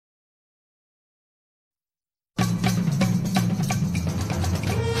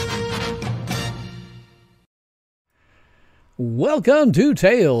Welcome to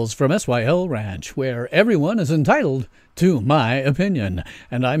Tales from SYL Ranch, where everyone is entitled to my opinion,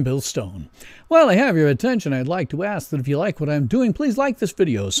 and I'm Bill Stone. While I have your attention, I'd like to ask that if you like what I'm doing, please like this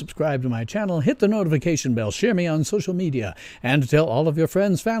video, subscribe to my channel, hit the notification bell, share me on social media, and tell all of your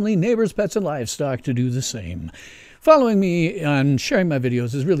friends, family, neighbors, pets, and livestock to do the same. Following me and sharing my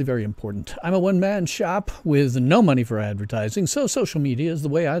videos is really very important. I'm a one-man shop with no money for advertising, so social media is the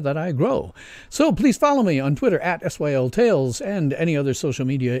way that I grow. So please follow me on Twitter at SYLTales and any other social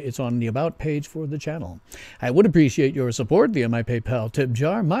media. It's on the About page for the channel. I would appreciate your support via my PayPal tip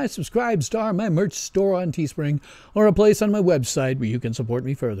jar, my Subscribe Star, my merch store on Teespring, or a place on my website where you can support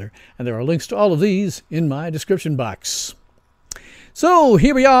me further. And there are links to all of these in my description box. So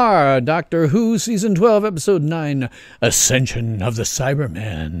here we are, Doctor Who Season 12, Episode 9, Ascension of the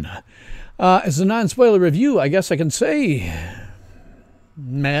Cybermen. As a non-spoiler review, I guess I can say,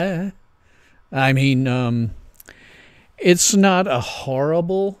 meh. I mean, it's not a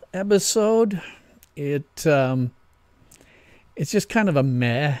horrible episode. It's just kind of a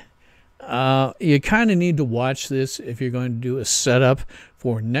meh. You kind of need to watch this if you're going to do a setup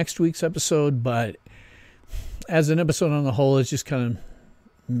for next week's episode, but as an episode on the whole, it's just kind of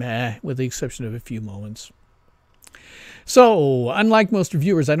meh, with the exception of a few moments. So, unlike most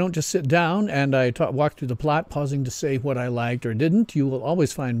reviewers, I don't just sit down and I walk through the plot, pausing to say what I liked or didn't. You will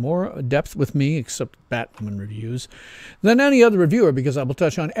always find more depth with me, except Batwoman reviews, than any other reviewer, because I will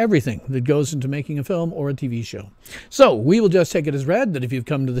touch on everything that goes into making a film or a TV show. So, we will just take it as read that if you've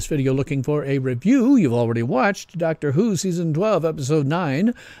come to this video looking for a review, you've already watched Doctor Who Season 12, Episode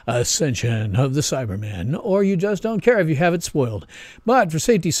 9, Ascension of the Cybermen, or you just don't care if you have it spoiled. But for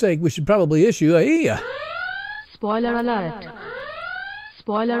safety's sake, we should probably issue a Spoiler alert!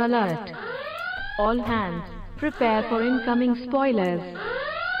 Spoiler alert! All hands, prepare for incoming spoilers.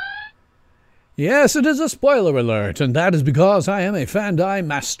 Yes, it is a spoiler alert, and that is because I am a Fandi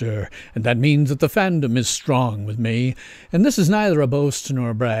master, and that means that the fandom is strong with me. And this is neither a boast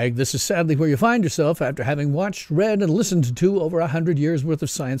nor a brag. This is sadly where you find yourself after having watched, read, and listened to over 100 years' worth of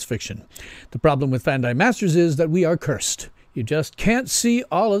science fiction. The problem with Fandi masters is that we are cursed. You just can't see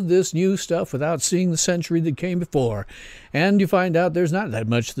all of this new stuff without seeing the century that came before. And you find out there's not that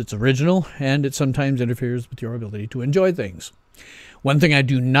much that's original, and it sometimes interferes with your ability to enjoy things. One thing I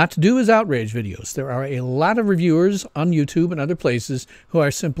do not do is outrage videos. There are a lot of reviewers on YouTube and other places who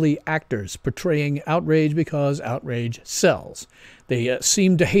are simply actors portraying outrage because outrage sells. They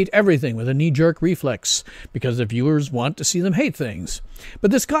seem to hate everything with a knee-jerk reflex because the viewers want to see them hate things.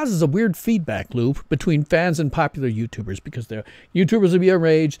 But this causes a weird feedback loop between fans and popular YouTubers, because the YouTubers will be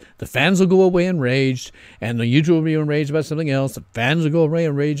enraged, the fans will go away enraged, and the YouTuber will be enraged about something else, the fans will go away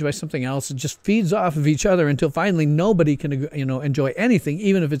enraged by something else. It just feeds off of each other until finally nobody can, enjoy anything,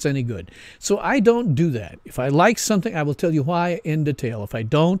 even if it's any good. So I don't do that. If I like something, I will tell you why in detail. If I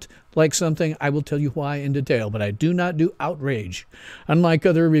don't like something, I will tell you why in detail, but I do not do outrage. Unlike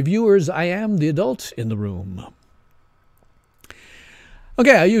other reviewers, I am the adult in the room.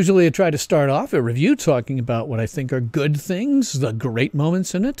 Okay, I usually try to start off a review talking about what I think are good things, the great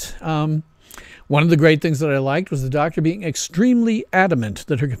moments in it. One of the great things that I liked was the Doctor being extremely adamant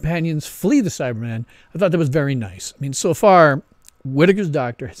that her companions flee the Cybermen. I thought that was very nice. I mean, so far, Whittaker's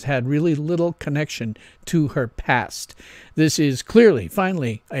Doctor has had really little connection to her past. This is clearly,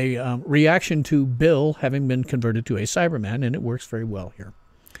 finally, a reaction to Bill having been converted to a Cyberman, and it works very well here.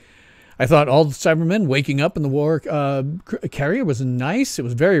 I thought all the Cybermen waking up in the war carrier was nice. It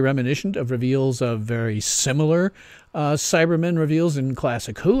was very reminiscent of reveals of very similar Cybermen reveals in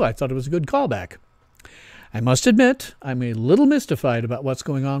Classic Who. I thought it was a good callback. I must admit, I'm a little mystified about what's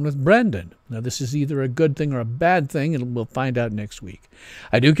going on with Brendan. Now, this is either a good thing or a bad thing, and we'll find out next week.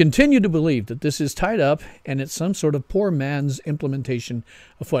 I do continue to believe that this is tied up, and it's some sort of poor man's implementation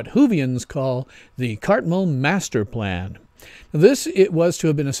of what Whovians call the Cartmel Master Plan. Now, it was to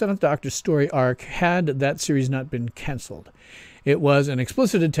have been a Seventh Doctor story arc had that series not been cancelled. It was an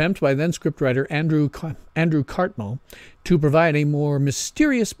explicit attempt by then scriptwriter Andrew Cartmel to provide a more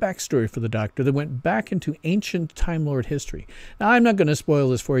mysterious backstory for the Doctor that went back into ancient Time Lord history. Now, I'm not going to spoil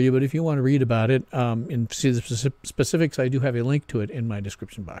this for you, but if you want to read about it and see the specifics, I do have a link to it in my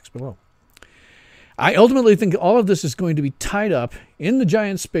description box below. I ultimately think all of this is going to be tied up in the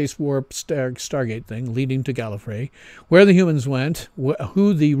giant space warp Stargate thing leading to Gallifrey, where the humans went,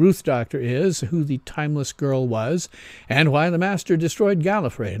 who the Ruth Doctor is, who the Timeless Girl was, and why the Master destroyed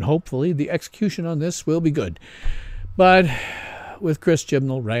Gallifrey. And hopefully the execution on this will be good. But with Chris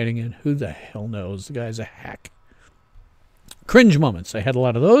Chibnall writing it, who the hell knows? The guy's a hack. Cringe moments. I had a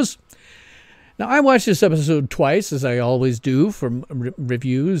lot of those. Now, I watched this episode twice, as I always do for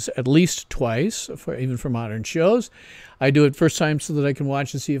reviews, at least twice, even for modern shows. I do it first time so that I can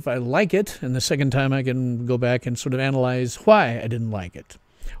watch and see if I like it, and the second time I can go back and sort of analyze why I didn't like it,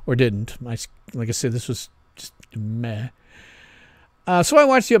 or didn't. Like I said, this was just meh. So I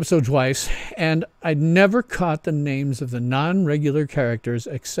watched the episode twice, and I never caught the names of the non-regular characters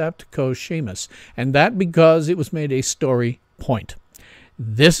except Ko Seamus, and that because it was made a story point.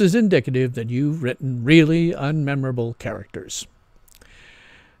 This is indicative that you've written really unmemorable characters.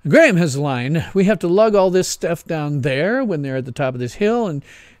 Graham has a line, we have to lug all this stuff down there when they're at the top of this hill, and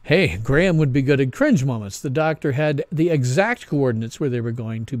hey, Graham would be good at cringe moments. The doctor had the exact coordinates where they were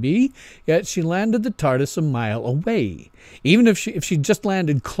going to be, yet she landed the TARDIS a mile away. Even if she just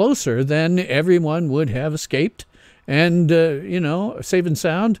landed closer, then everyone would have escaped and, safe and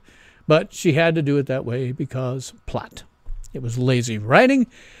sound. But she had to do it that way because plot. It was lazy writing,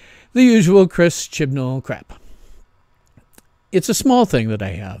 the usual Chris Chibnall crap. It's a small thing that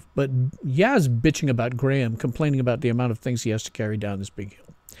I have, but Yaz bitching about Graham, complaining about the amount of things he has to carry down this big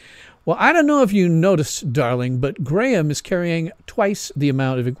hill. Well, I don't know if you noticed, darling, but Graham is carrying twice the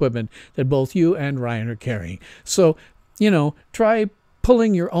amount of equipment that both you and Ryan are carrying. So, try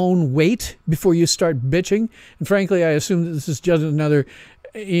pulling your own weight before you start bitching. And frankly, I assume that this is just another,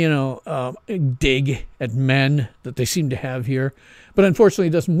 dig at men that they seem to have here. But unfortunately,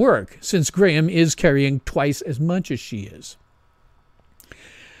 it doesn't work, since Graham is carrying twice as much as she is.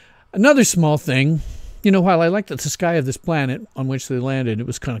 Another small thing, while I liked the sky of this planet on which they landed, it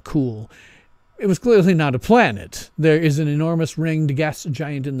was kind of cool. It was clearly not a planet. There is an enormous ringed gas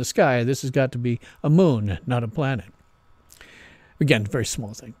giant in the sky. This has got to be a moon, not a planet. Again, very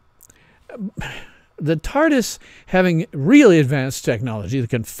small thing. The TARDIS having really advanced technology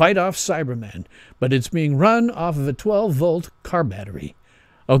that can fight off Cybermen, but it's being run off of a 12-volt car battery.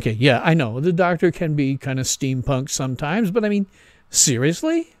 Okay, yeah, I know, the Doctor can be kind of steampunk sometimes, but I mean,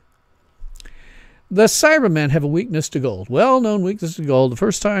 seriously? The Cybermen have a weakness to gold. Well-known weakness to gold. The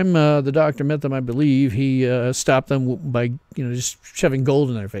first time the Doctor met them, I believe, he stopped them by, just shoving gold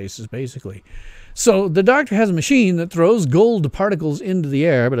in their faces, basically. So the Doctor has a machine that throws gold particles into the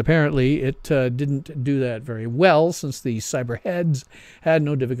air, but apparently it didn't do that very well, since the Cyber heads had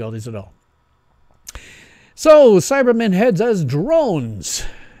no difficulties at all. So Cybermen heads as drones.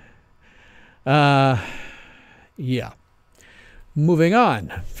 Yeah. Moving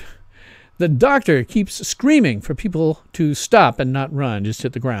on. The Doctor keeps screaming for people to stop and not run, just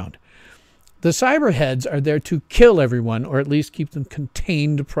hit the ground. The Cyberheads are there to kill everyone, or at least keep them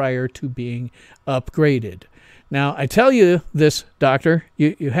contained prior to being upgraded. Now, I tell you this, Doctor,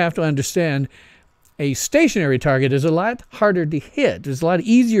 you have to understand, a stationary target is a lot harder to hit. It's a lot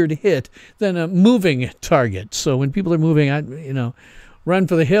easier to hit than a moving target. So when people are moving, run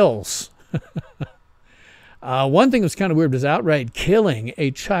for the hills. One thing that was kind of weird was outright killing a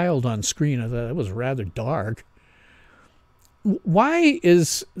child on screen. I thought that was rather dark. Why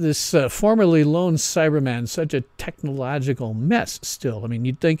is this formerly lone Cyberman such a technological mess still? I mean,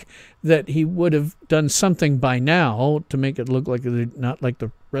 you'd think that he would have done something by now to make it look like not like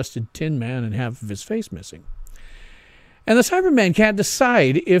the rusted Tin Man and half of his face missing. And the Cybermen can't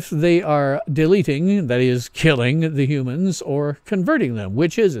decide if they are deleting, that is, killing the humans, or converting them.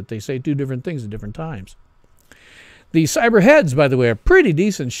 Which is it? They say two different things at different times. The Cyberheads, by the way, are pretty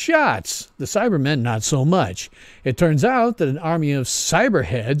decent shots. The Cybermen, not so much. It turns out that an army of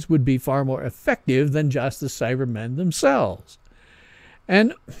Cyberheads would be far more effective than just the Cybermen themselves.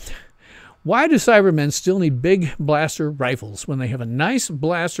 And why do Cybermen still need big blaster rifles when they have a nice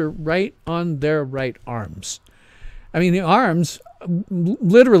blaster right on their right arms? I mean, the arms,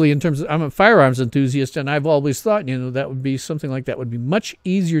 literally in terms of, I'm a firearms enthusiast, and I've always thought, that would be something like that would be much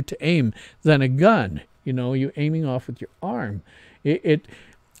easier to aim than a gun. You're aiming off with your arm.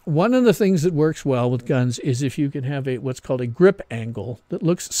 One of the things that works well with guns is if you can have what's called a grip angle that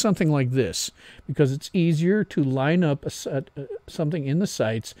looks something like this, because it's easier to line up something in the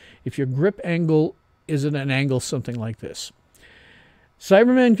sights if your grip angle is at an angle something like this.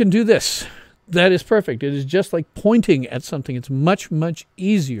 Cybermen can do this. That is perfect. It is just like pointing at something. It's much, much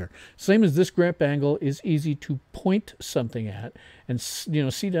easier. Same as this grip angle is easy to point something at and,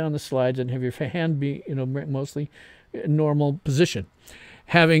 see down the slides and have your hand be, mostly normal position.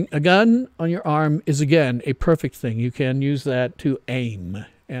 Having a gun on your arm is, again, a perfect thing. You can use that to aim.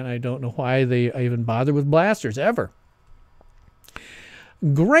 And I don't know why they even bother with blasters, ever.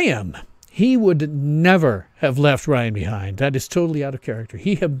 Graham. He would never have left Ryan behind. That is totally out of character.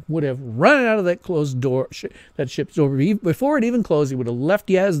 He would have run out of that closed door, that ship's door. Before it even closed, he would have left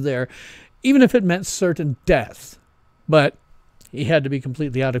Yaz there, even if it meant certain death. But He had to be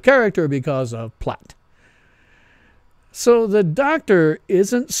completely out of character because of plot. So the Doctor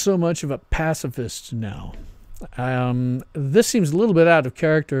isn't so much of a pacifist now. This seems a little bit out of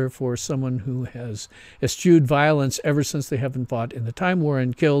character for someone who has eschewed violence ever since they haven't fought in the Time War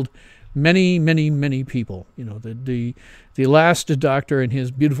and killed many, many, many people. You know, the last Doctor in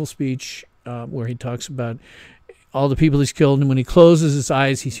his beautiful speech where he talks about all the people he's killed, and when he closes his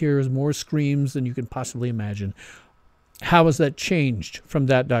eyes, he hears more screams than you can possibly imagine. How has that changed from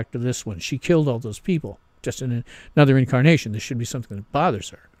that Doctor to this one? She killed all those people, just in another incarnation. This should be something that bothers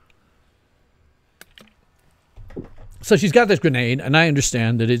her. So she's got this grenade, and I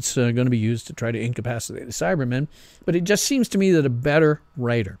understand that it's going to be used to try to incapacitate the Cybermen, but it just seems to me that a better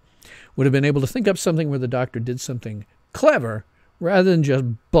writer would have been able to think up something where the Doctor did something clever rather than just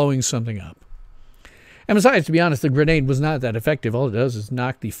blowing something up. And besides, to be honest, the grenade was not that effective. All it does is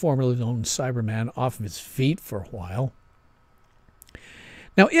knock the formerly known Cyberman off of his feet for a while.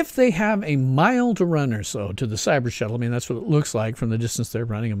 Now, if they have a mile to run or so to the Cyber Shuttle, I mean, that's what it looks like from the distance they're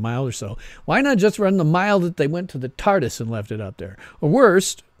running, a mile or so, why not just run the mile that they went to the TARDIS and left it up there? Or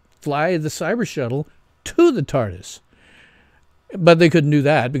worst, fly the Cyber Shuttle to the TARDIS. But they couldn't do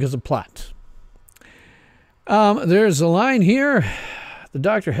that because of plot. There's a line here. The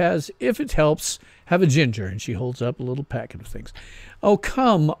Doctor has, if it helps, have a ginger. And she holds up a little packet of things. Oh,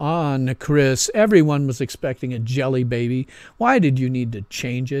 come on, Chris. Everyone was expecting a jelly baby. Why did you need to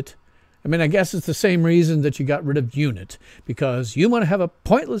change it? I mean, I guess it's the same reason that you got rid of Unit, because you want to have a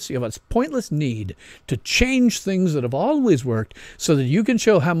pointless need to change things that have always worked so that you can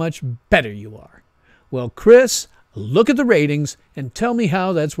show how much better you are. Well, Chris, look at the ratings and tell me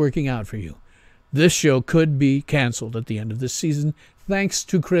how that's working out for you. This show could be canceled at the end of this season, thanks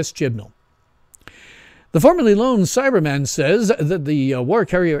to Chris Chibnall. The formerly lone Cyberman says that the war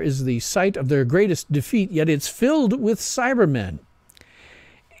carrier is the site of their greatest defeat, yet it's filled with Cybermen.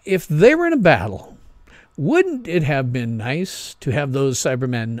 If they were in a battle, wouldn't it have been nice to have those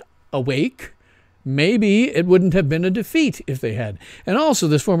Cybermen awake? Maybe it wouldn't have been a defeat if they had. And also,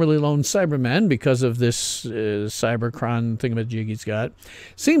 this formerly lone Cyberman, because of this cybercron thingamajig he's got,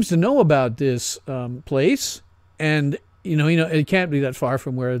 seems to know about this place, and you know, it can't be that far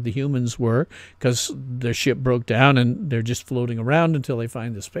from where the humans were because their ship broke down and they're just floating around until they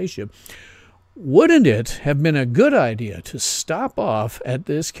find the spaceship. Wouldn't it have been a good idea to stop off at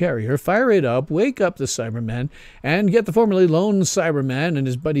this carrier, fire it up, wake up the Cybermen, and get the formerly lone Cyberman and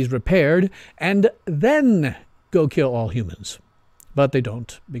his buddies repaired, and then go kill all humans? But they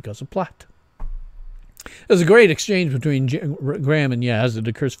don't because of plot. There's a great exchange between Graham and Yaz that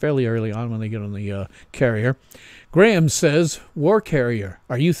occurs fairly early on when they get on the carrier. Graham says, "War carrier,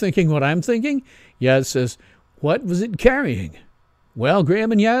 are you thinking what I'm thinking?" Yaz says, "What was it carrying?" Well,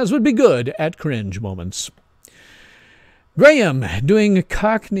 Graham and Yaz would be good at cringe moments. Graham doing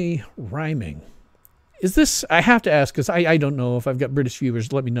Cockney rhyming. Is this, I have to ask, because I don't know if I've got British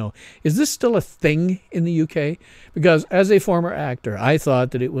viewers, let me know. Is this still a thing in the UK? Because as a former actor, I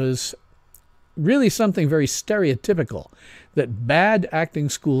thought that it was really something very stereotypical that bad acting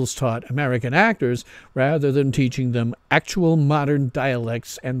schools taught American actors rather than teaching them actual modern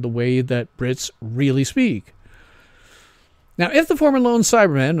dialects and the way that Brits really speak. Now, if the former lone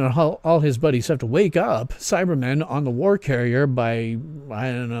Cyberman and all his buddies have to wake up Cybermen on the war carrier by,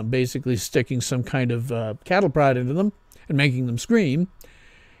 I don't know, basically sticking some kind of cattle prod into them and making them scream,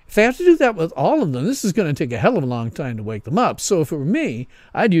 if they have to do that with all of them, this is going to take a hell of a long time to wake them up. So if it were me,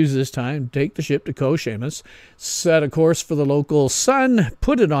 I'd use this time to take the ship to Ko Seamus, set a course for the local sun,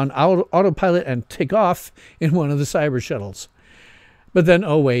 put it on autopilot, and take off in one of the cyber shuttles. But then,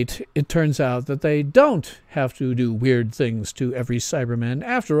 oh wait, it turns out that they don't have to do weird things to every Cyberman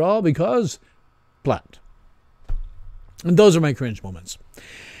after all, because plot. And those are my cringe moments.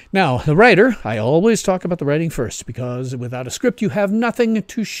 Now, the writer, I always talk about the writing first, because without a script you have nothing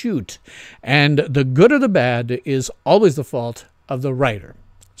to shoot. And the good or the bad is always the fault of the writer.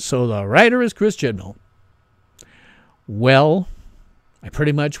 So the writer is Chris Chibnall. Well, I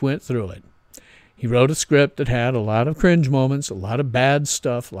pretty much went through it. He wrote a script that had a lot of cringe moments, a lot of bad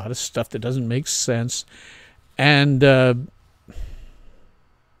stuff, a lot of stuff that doesn't make sense. And that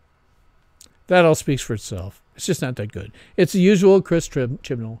all speaks for itself. It's just not that good. It's the usual Chris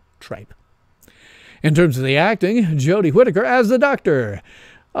Chibnall tripe. In terms of the acting, Jodie Whittaker as the Doctor.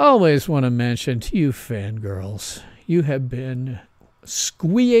 Always want to mention to you fangirls, you have been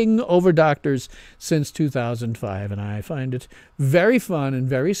squeeing over doctors since 2005, and I find it very fun and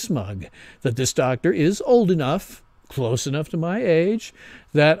very smug that this Doctor is old enough, close enough to my age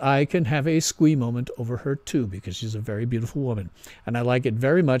that I can have a squee moment over her too, because she's a very beautiful woman. And I like it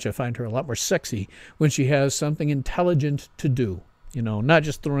very much. I find her a lot more sexy when she has something intelligent to do. You know, not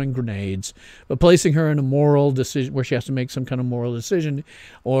just throwing grenades, but placing her in a moral decision where she has to make some kind of moral decision,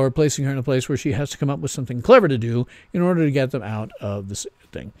 or placing her in a place where she has to come up with something clever to do in order to get them out of this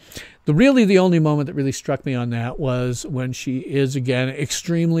thing. The only moment that really struck me on that was when she is, again,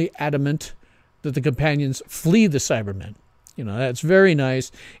 extremely adamant that the companions flee the Cybermen. You know, that's very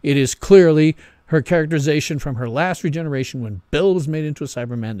nice. It is clearly her characterization from her last regeneration when Bill was made into a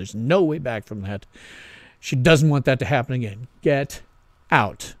Cyberman. There's no way back from that. She doesn't want that to happen again. Get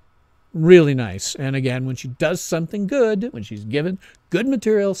out. Really nice. And again, when she does something good, when she's given good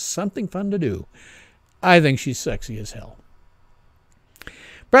material, something fun to do, I think she's sexy as hell.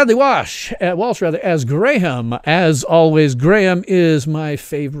 Bradley Walsh as Graham. As always, Graham is my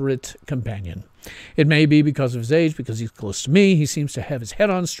favorite companion. It may be because of his age, because he's close to me. He seems to have his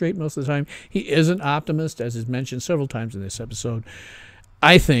head on straight most of the time. He is an optimist, as is mentioned several times in this episode.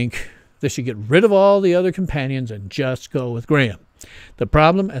 I think they should get rid of all the other companions and just go with Graham. The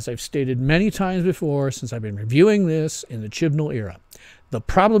problem, as I've stated many times before since I've been reviewing this in the Chibnall era, the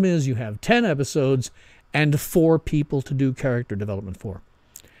problem is you have 10 episodes and 4 people to do character development for.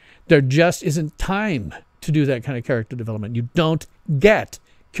 There just isn't time to do that kind of character development. You don't get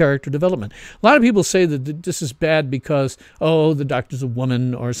character development. A lot of people say that this is bad because, oh, the Doctor's a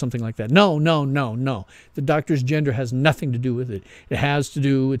woman or something like that. No, no, no, no. The Doctor's gender has nothing to do with it. It has to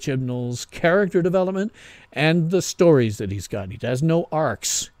do with Chibnall's character development and the stories that he's got. He has no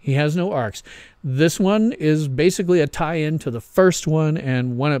arcs. He has no arcs. This one is basically a tie-in to the first one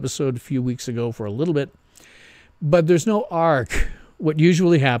and one episode a few weeks ago for a little bit, but there's no arc. What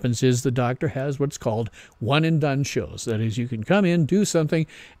usually happens is the Doctor has what's called one-and-done shows. That is, you can come in, do something,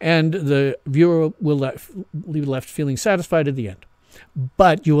 and the viewer will leave left feeling satisfied at the end.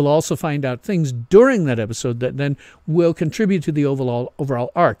 But you will also find out things during that episode that then will contribute to the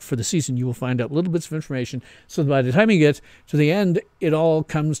overall arc for the season. You will find out little bits of information, so that by the time you get to the end, it all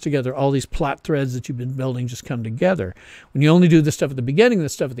comes together. All these plot threads that you've been building just come together. When you only do the stuff at the beginning, the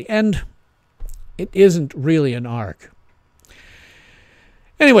stuff at the end, it isn't really an arc.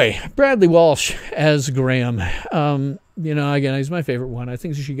 Anyway, Bradley Walsh as Graham. You know, again, he's my favorite one. I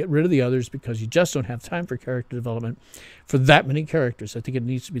think you should get rid of the others because you just don't have time for character development for that many characters. I think it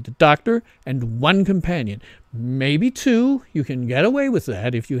needs to be the Doctor and 1 companion. Maybe 2. You can get away with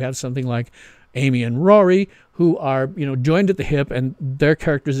that if you have something like Amy and Rory, who are, you know, joined at the hip and their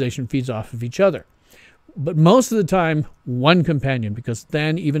characterization feeds off of each other. But most of the time, 1 companion, because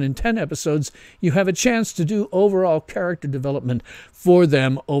then even in 10 episodes, you have a chance to do overall character development for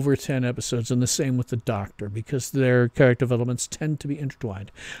them over 10 episodes. And the same with the Doctor, because their character developments tend to be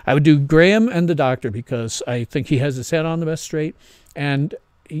intertwined. I would do Graham and the Doctor because I think he has his head on the best straight. And,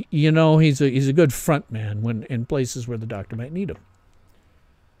 you know, he's a good front man when in places where the Doctor might need him.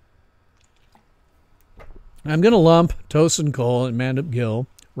 I'm going to lump Tosin Cole and Mandip Gill,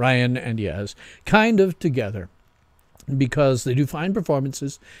 Ryan and Yaz, kind of together because they do fine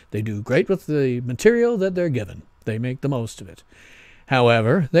performances. They do great with the material that they're given. They make the most of it.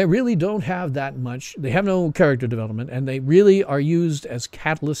 However, they really don't have that much. They have no character development, and they really are used as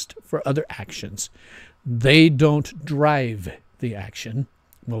catalyst for other actions. They don't drive the action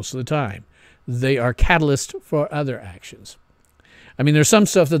most of the time. They are catalyst for other actions. I mean, there's some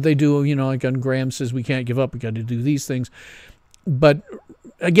stuff that they do, you know, like on Graham says, we can't give up, we got to do these things. But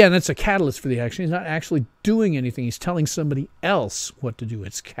again, that's a catalyst for the action. He's not actually doing anything. He's telling somebody else what to do.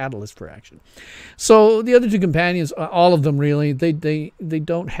 It's catalyst for action. So the other 2 companions, all of them really, they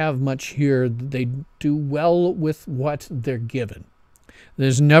don't have much here. They do well with what they're given.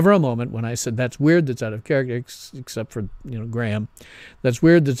 There's never a moment when I said that's weird, that's out of character, except for, you know, Graham. That's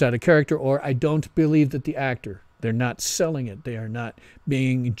weird, that's out of character, or I don't believe that the actor, they're not selling it. They are not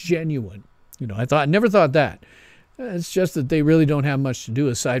being genuine. You know, I never thought that. It's just that they really don't have much to do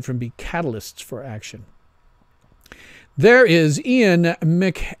aside from be catalysts for action. There is Ian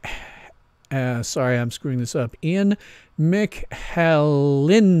sorry, I'm screwing this up. Ian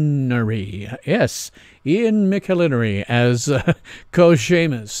McHalinery. Yes, Ian McHalinery as Ko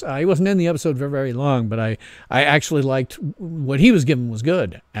Seamus. He wasn't in the episode for very long, but I actually liked what he was given was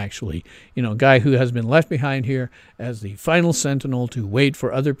good, actually. You know, a guy who has been left behind here as the final sentinel to wait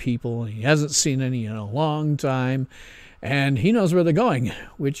for other people. He hasn't seen any in a long time, and he knows where they're going,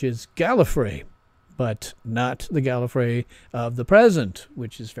 which is Gallifrey, but not the Gallifrey of the present,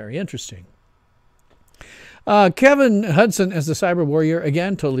 which is very interesting. Kevin Hudson as the Cyber Warrior,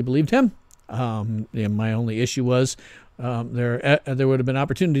 again, totally believed him. My only issue was There would have been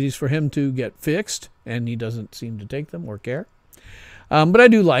opportunities for him to get fixed, and he doesn't seem to take them or care. But I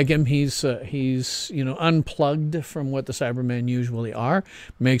do like him. He's unplugged from what the Cybermen usually are.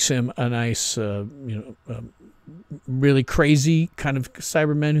 Makes him a nice, really crazy kind of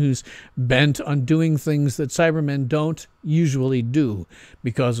Cyberman who's bent on doing things that Cybermen don't usually do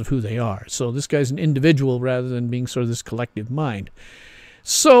because of who they are. So this guy's an individual rather than being sort of this collective mind.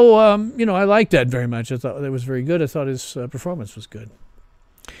 So, I liked that very much. I thought that was very good. I thought his performance was good.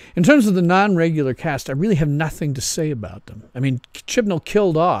 In terms of the non-regular cast, I really have nothing to say about them. I mean, Chibnall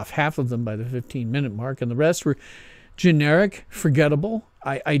killed off half of them by the 15-minute mark, and the rest were generic, forgettable.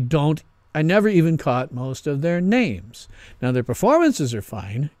 I never even caught most of their names. Now, their performances are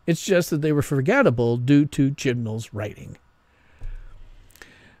fine. It's just that they were forgettable due to Chibnall's writing.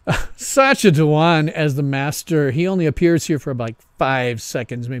 Sacha Dhawan as the Master, he only appears here for about 5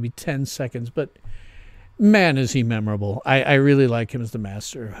 seconds, maybe 10 seconds, but man, is he memorable. I really like him as the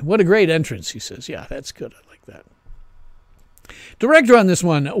Master. What a great entrance, he says. Yeah, that's good. I like that. Director on this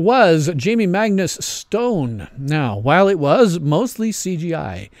one was Jamie Magnus Stone. Now, while it was mostly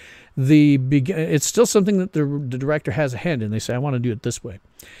CGI, it's still something that the director has a hand in. They say, I want to do it this way.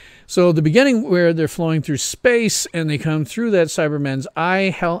 So the beginning where they're flowing through space and they come through that Cyberman's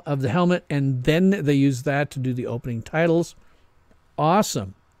eye of the helmet, and then they use that to do the opening titles.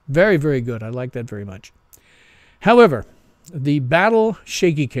 Awesome. Very, very good. I like that very much. However, the battle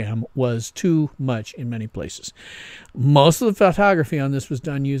shaky cam was too much in many places. Most of the photography on this was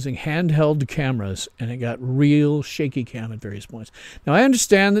done using handheld cameras, and it got real shaky cam at various points. Now, I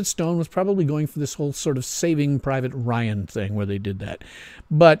understand that Stone was probably going for this whole sort of Saving Private Ryan thing where they did that.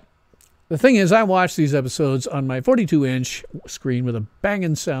 But the thing is, I watched these episodes on my 42-inch screen with a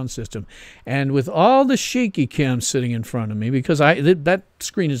banging sound system, and with all the shaky cam sitting in front of me, because that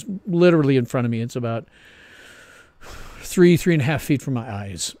screen is literally in front of me. It's about 3.5 feet from my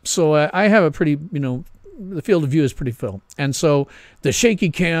eyes. So I have a pretty, the field of view is pretty full. And so the shaky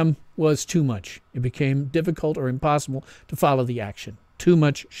cam was too much. It became difficult or impossible to follow the action. Too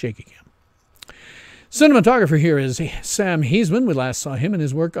much shaky cam. Cinematographer here is Sam Heisman. We last saw him in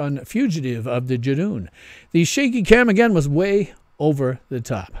his work on Fugitive of the Jadoon. The shaky cam, again, was way over the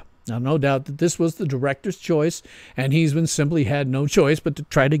top. Now, no doubt that this was the director's choice, and Heisman simply had no choice but to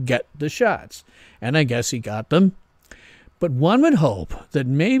try to get the shots. And I guess he got them. But one would hope that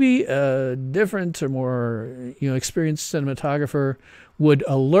maybe a different or more experienced cinematographer would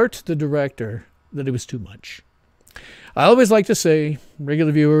alert the director that it was too much. I always like to say,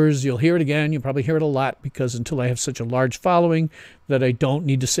 regular viewers, you'll hear it again. You'll probably hear it a lot because until I have such a large following that I don't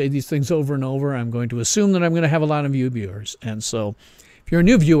need to say these things over and over, I'm going to assume that I'm going to have a lot of new viewers. And so if you're a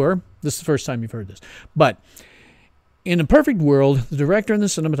new viewer, this is the first time you've heard this. But in a perfect world, the director and the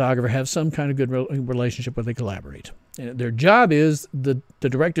cinematographer have some kind of good relationship where they collaborate. Their job is the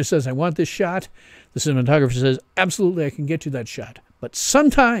director says, I want this shot. The cinematographer says, absolutely, I can get you that shot. But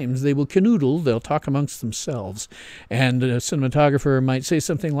sometimes they will canoodle. They'll talk amongst themselves. And the cinematographer might say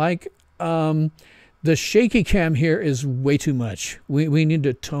something like, the shaky cam here is way too much. We need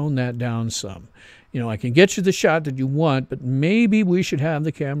to tone that down some. I can get you the shot that you want, but maybe we should have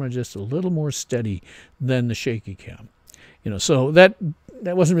the camera just a little more steady than the shaky cam. So that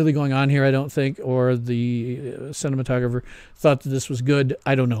wasn't really going on here, I don't think, or the cinematographer thought that this was good.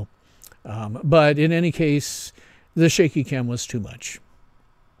 I don't know. But in any case, the shaky cam was too much.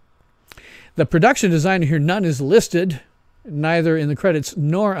 The production designer here, none is listed, neither in the credits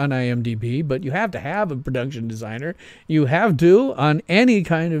nor on IMDb, but you have to have a production designer. You have to on any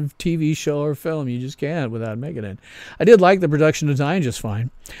kind of TV show or film. You just can't without making it. I did like the production design just fine.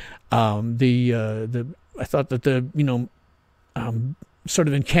 I thought that the sort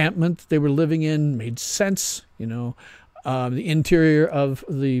of encampment they were living in made sense. The interior of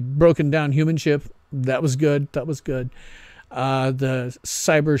the broken down human ship, that was good. That was good. The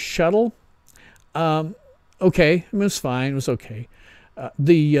cyber shuttle. Okay, it was fine. It was okay.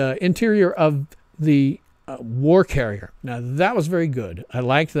 The interior of the war carrier. Now, that was very good. I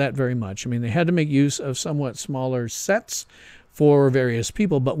liked that very much. I mean, they had to make use of somewhat smaller sets for various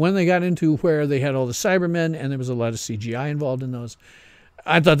people, but when they got into where they had all the Cybermen and there was a lot of CGI involved in those,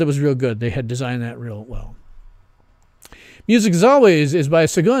 I thought that was real good. They had designed that real well. Music, as always, is by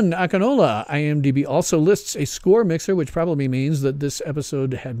Segun Akinola. IMDb also lists a score mixer, which probably means that this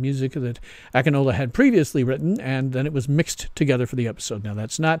episode had music that Akinola had previously written, and then it was mixed together for the episode. Now,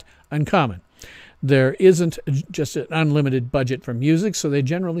 that's not uncommon. There isn't just an unlimited budget for music, so they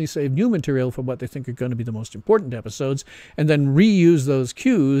generally save new material for what they think are going to be the most important episodes, and then reuse those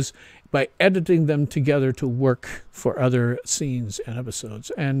cues by editing them together to work for other scenes and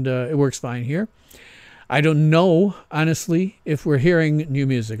episodes. And it works fine here. I don't know, honestly, if we're hearing new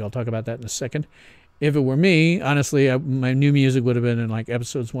music. I'll talk about that in a second. If it were me, honestly, my new music would have been in like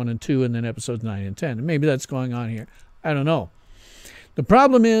episodes 1 and 2 and then episodes 9 and 10. And maybe that's going on here. I don't know. The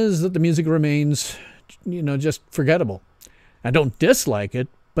problem is that the music remains, just forgettable. I don't dislike it,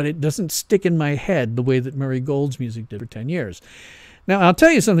 but it doesn't stick in my head the way that Murray Gold's music did for 10 years. Now, I'll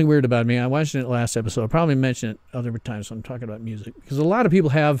tell you something weird about me. I watched it last episode. I'll probably mention it other times when I'm talking about music. Because a lot of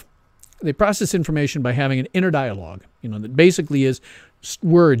people they process information by having an inner dialogue, that basically is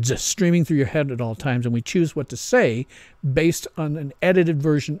words streaming through your head at all times, and we choose what to say based on an edited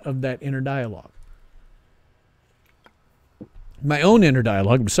version of that inner dialogue. My own inner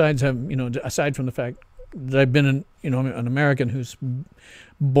dialogue, aside from the fact that I've been an American who's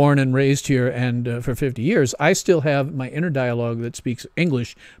born and raised here and for 50 years, I still have my inner dialogue that speaks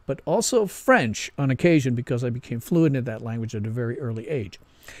English, but also French on occasion because I became fluent in that language at a very early age.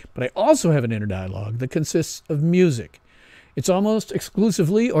 But I also have an inner dialogue that consists of music. It's almost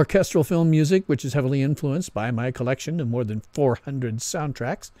exclusively orchestral film music, which is heavily influenced by my collection of more than 400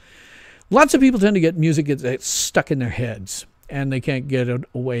 soundtracks. Lots of people tend to get music that's stuck in their heads, and they can't get it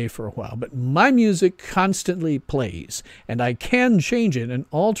away for a while. But my music constantly plays, and I can change it and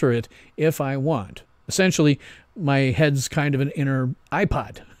alter it if I want. Essentially, my head's kind of an inner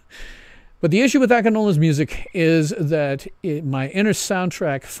iPod. But the issue with Akinola's music is that my inner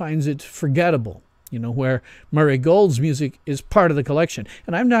soundtrack finds it forgettable, where Murray Gold's music is part of the collection.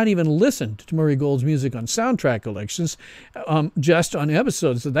 And I've not even listened to Murray Gold's music on soundtrack collections, just on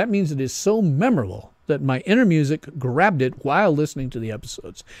episodes. So that means it is so memorable that my inner music grabbed it while listening to the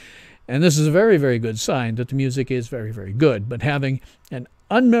episodes. And this is a very, very good sign that the music is very, very good. But having an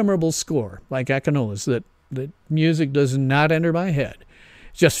unmemorable score like Akinola's, that music does not enter my head,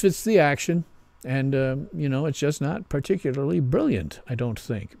 just fits the action, and, it's just not particularly brilliant, I don't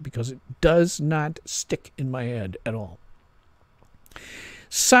think, because it does not stick in my head at all.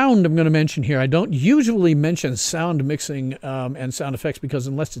 Sound I'm going to mention here. I don't usually mention sound mixing and sound effects because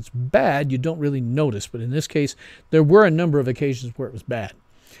unless it's bad, you don't really notice. But in this case, there were a number of occasions where it was bad.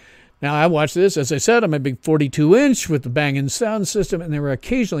 Now, I watched this, as I said, on my big 42-inch with the Bang & sound system, and there were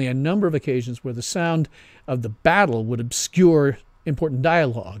occasionally a number of occasions where the sound of the battle would obscure important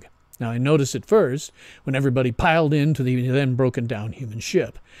dialogue. Now, I noticed it first when everybody piled into the then broken down human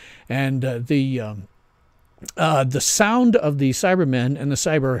ship. And the sound of the Cybermen and the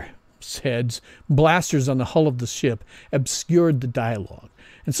Cyber heads blasters on the hull of the ship obscured the dialogue.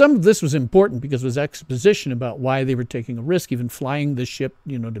 And some of this was important because it was exposition about why they were taking a risk, even flying the ship,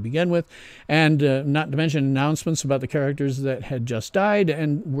 to begin with, and not to mention announcements about the characters that had just died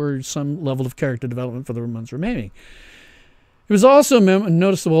and were some level of character development for the months remaining. It was also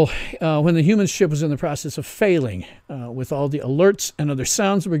noticeable when the human ship was in the process of failing. With all the alerts and other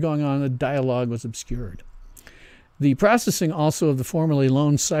sounds that were going on, the dialogue was obscured. The processing also of the formerly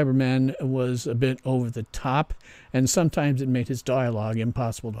lone Cyberman was a bit over the top, and sometimes it made his dialogue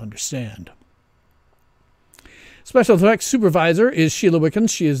impossible to understand. Special effects supervisor is Sheila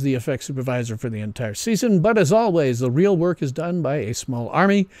Wickens. She is the effects supervisor for the entire season, but as always, the real work is done by a small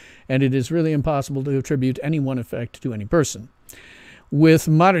army, and it is really impossible to attribute any one effect to any person. With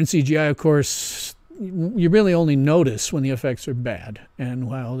modern CGI, of course, you really only notice when the effects are bad, and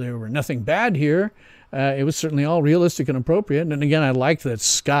while there were nothing bad here, it was certainly all realistic and appropriate. And again, I liked that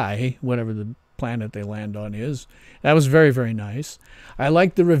sky, whatever the planet they land on is. That was very, very nice. I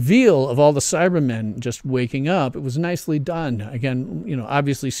liked the reveal of all the Cybermen just waking up. It was nicely done. Again,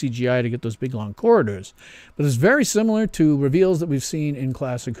 obviously CGI to get those big long corridors. But it's very similar to reveals that we've seen in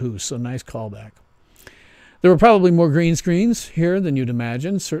Classic Who, so nice callback. There were probably more green screens here than you'd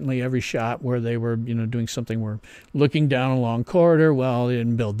imagine. Certainly every shot where they were, doing something where looking down a long corridor, well, they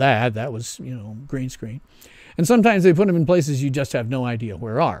didn't build that. That was, green screen. And sometimes they put them in places you just have no idea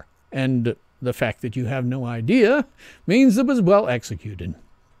where are. And the fact that you have no idea means it was well executed.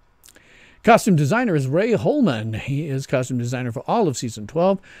 Costume designer is Ray Holman. He is costume designer for all of Season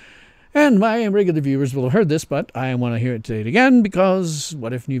 12. And my regular viewers will have heard this, but I want to hear it today again because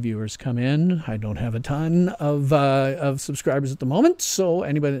what if new viewers come in? I don't have a ton of subscribers at the moment, so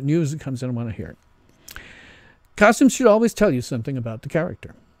anybody that new comes in, I want to hear it. Costumes should always tell you something about the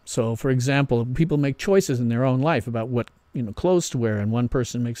character. So, for example, people make choices in their own life about what clothes to wear, and one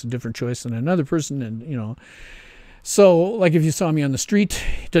person makes a different choice than another person, and So, like if you saw me on the street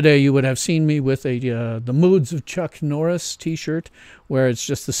today, you would have seen me with the Moods of Chuck Norris t-shirt, where it's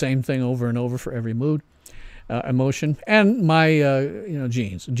just the same thing over and over for every mood. emotion, and my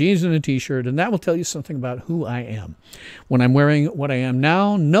jeans and a t-shirt, and that will tell you something about who I am. When I'm wearing what I am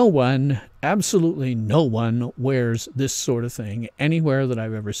now, no one, absolutely no one, wears this sort of thing anywhere that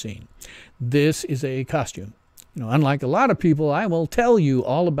I've ever seen. This is a costume. Unlike a lot of people, I will tell you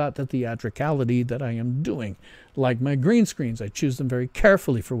all about the theatricality that I am doing. Like my green screens, I choose them very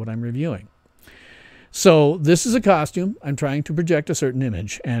carefully for what I'm reviewing. So this is a costume. I'm trying to project a certain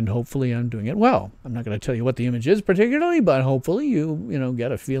image, and hopefully I'm doing it well. I'm not going to tell you what the image is particularly, but hopefully you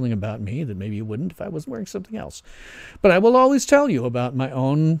get a feeling about me that maybe you wouldn't if I was wearing something else. But I will always tell you about my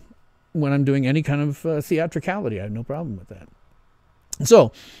own when I'm doing any kind of theatricality. I have no problem with that.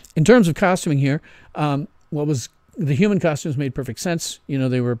 So in terms of costuming here, the human costumes made perfect sense.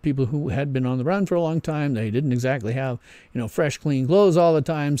 They were people who had been on the run for a long time. They didn't exactly have, fresh, clean clothes all the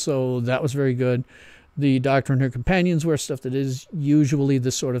time, so that was very good. The Doctor and her companions wear stuff that is usually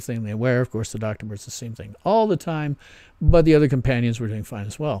the sort of thing they wear. Of course, the Doctor wears the same thing all the time, but the other companions were doing fine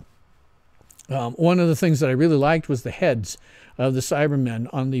as well. One of the things that I really liked was the heads of the Cybermen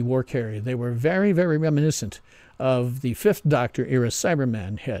on the war carrier. They were very, very reminiscent of the 5th Doctor era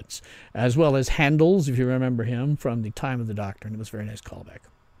Cyberman heads, as well as Handel's, if you remember him, from the time of the Doctor, and it was a very nice callback.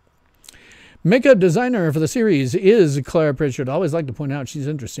 Makeup designer for the series is Claire Pritchard. I always like to point out she's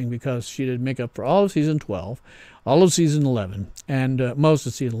interesting because she did makeup for all of season 12, all of season 11, and most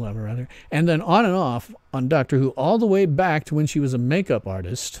of season 11, rather, and then on and off on Doctor Who, all the way back to when she was a makeup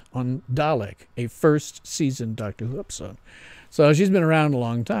artist on Dalek, a first season Doctor Who episode. So she's been around a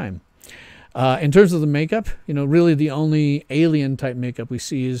long time. In terms of the makeup, really the only alien-type makeup we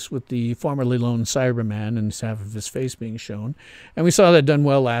see is with the formerly lone Cyberman and half of his face being shown. And we saw that done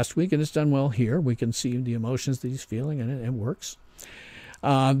well last week, and it's done well here. We can see the emotions that he's feeling, and it works.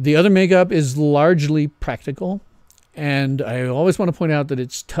 The other makeup is largely practical, and I always want to point out that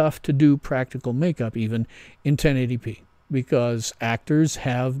it's tough to do practical makeup even in 1080p. Because actors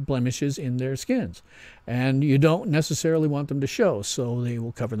have blemishes in their skins, and you don't necessarily want them to show, so they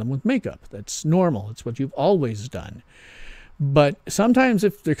will cover them with makeup. That's normal. It's what you've always done. But sometimes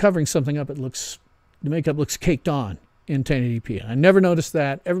if they're covering something up, the makeup looks caked on in 1080p. I never noticed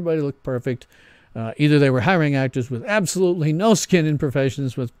that. Everybody looked perfect. Either they were hiring actors with absolutely no skin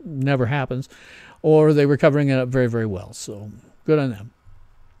imperfections, which never happens, or they were covering it up very, very well. So good on them.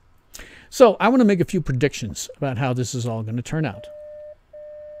 So I want to make a few predictions about how this is all going to turn out.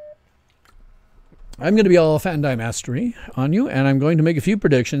 I'm going to be all Fandi mastery on you, and I'm going to make a few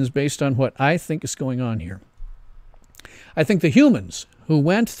predictions based on what I think is going on here. I think the humans who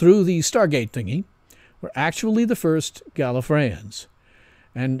went through the Stargate thingy were actually the first Gallifreyans.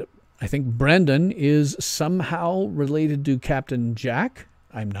 And I think Brendan is somehow related to Captain Jack.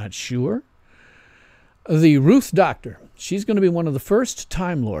 I'm not sure. The Ruth Doctor, she's going to be one of the first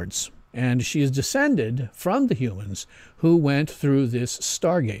Time Lords. And she is descended from the humans who went through this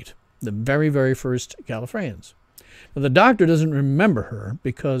Stargate, the very, very first Gallifreyans. Now, the Doctor doesn't remember her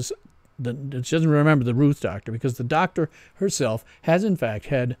because she doesn't remember the Ruth Doctor because the Doctor herself has, in fact,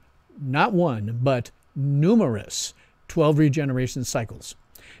 had not one, but numerous 12 regeneration cycles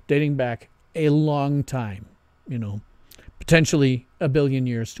dating back a long time, potentially a billion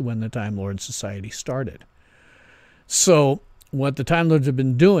years to when the Time Lord Society started. So what the Time Lords have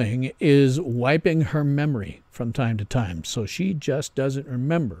been doing is wiping her memory from time to time. So she just doesn't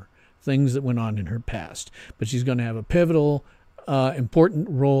remember things that went on in her past. But she's going to have a pivotal, important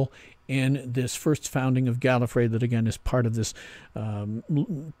role in this first founding of Gallifrey that, again, is part of this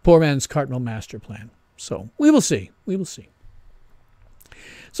poor man's Cartmel master plan. So we will see. We will see.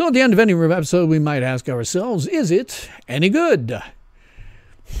 So at the end of any episode, we might ask ourselves, is it any good?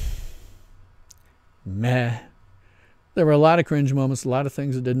 Meh. There were a lot of cringe moments, a lot of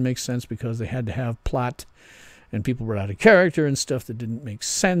things that didn't make sense because they had to have plot and people were out of character and stuff that didn't make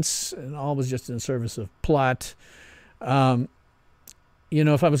sense and all was just in service of plot. If I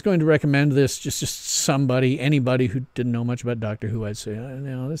was going to recommend this, just anybody who didn't know much about Doctor Who, I'd say,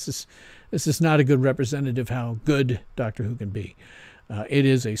 this is not a good representative of how good Doctor Who can be. It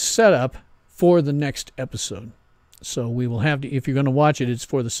is a setup for the next episode. So we will have to, if you're going to watch it, it's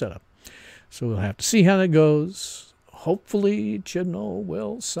for the setup. So we'll have to see how that goes. Hopefully, Chibnall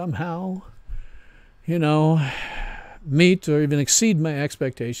will somehow, meet or even exceed my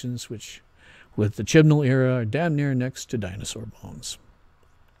expectations, which with the Chibnall era are damn near next to dinosaur bones.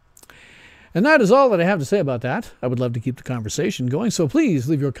 And that is all that I have to say about that. I would love to keep the conversation going, so please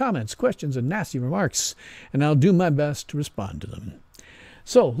leave your comments, questions, and nasty remarks, and I'll do my best to respond to them.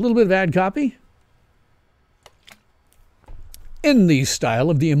 So, a little bit of ad copy. In the style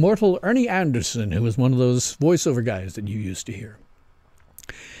of the immortal Ernie Anderson, who was one of those voiceover guys that you used to hear.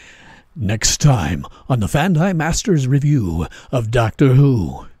 Next time on the Fandi Masters review of Doctor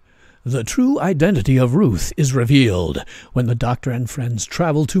Who. The true identity of Ruth is revealed when the Doctor and friends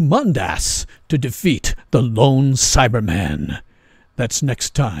travel to Mundas to defeat the lone Cybermen. That's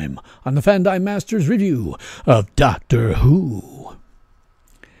next time on the Fandi Masters review of Doctor Who.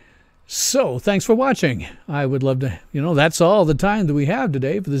 So, thanks for watching. I would love to, that's all the time that we have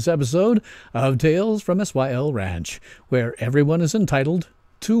today for this episode of Tales from SYL Ranch, where everyone is entitled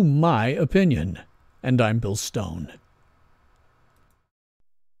to my opinion. And I'm Bill Stone.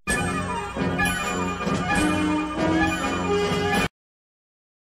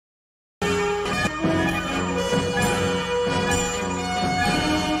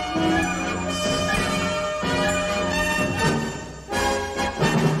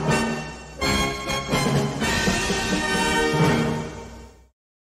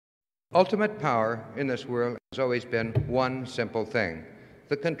 Ultimate power in this world has always been one simple thing: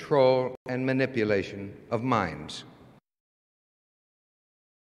 the control and manipulation of minds.